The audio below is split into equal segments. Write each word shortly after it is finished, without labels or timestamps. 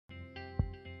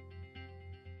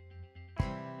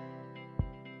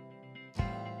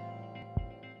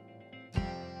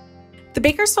The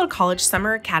Bakersfield College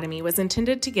Summer Academy was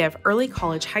intended to give early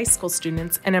college high school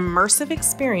students an immersive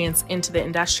experience into the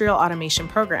industrial automation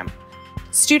program.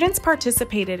 Students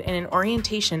participated in an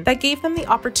orientation that gave them the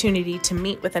opportunity to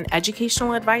meet with an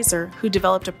educational advisor who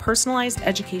developed a personalized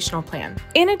educational plan.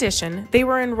 In addition, they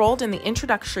were enrolled in the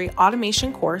introductory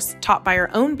automation course taught by our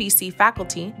own BC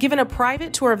faculty, given a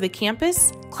private tour of the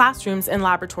campus, classrooms, and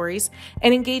laboratories,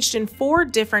 and engaged in 4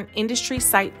 different industry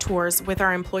site tours with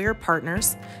our employer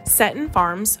partners, Seton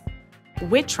Farms,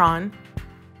 Witron,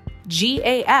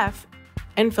 GAF,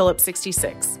 and Phillips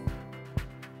 66.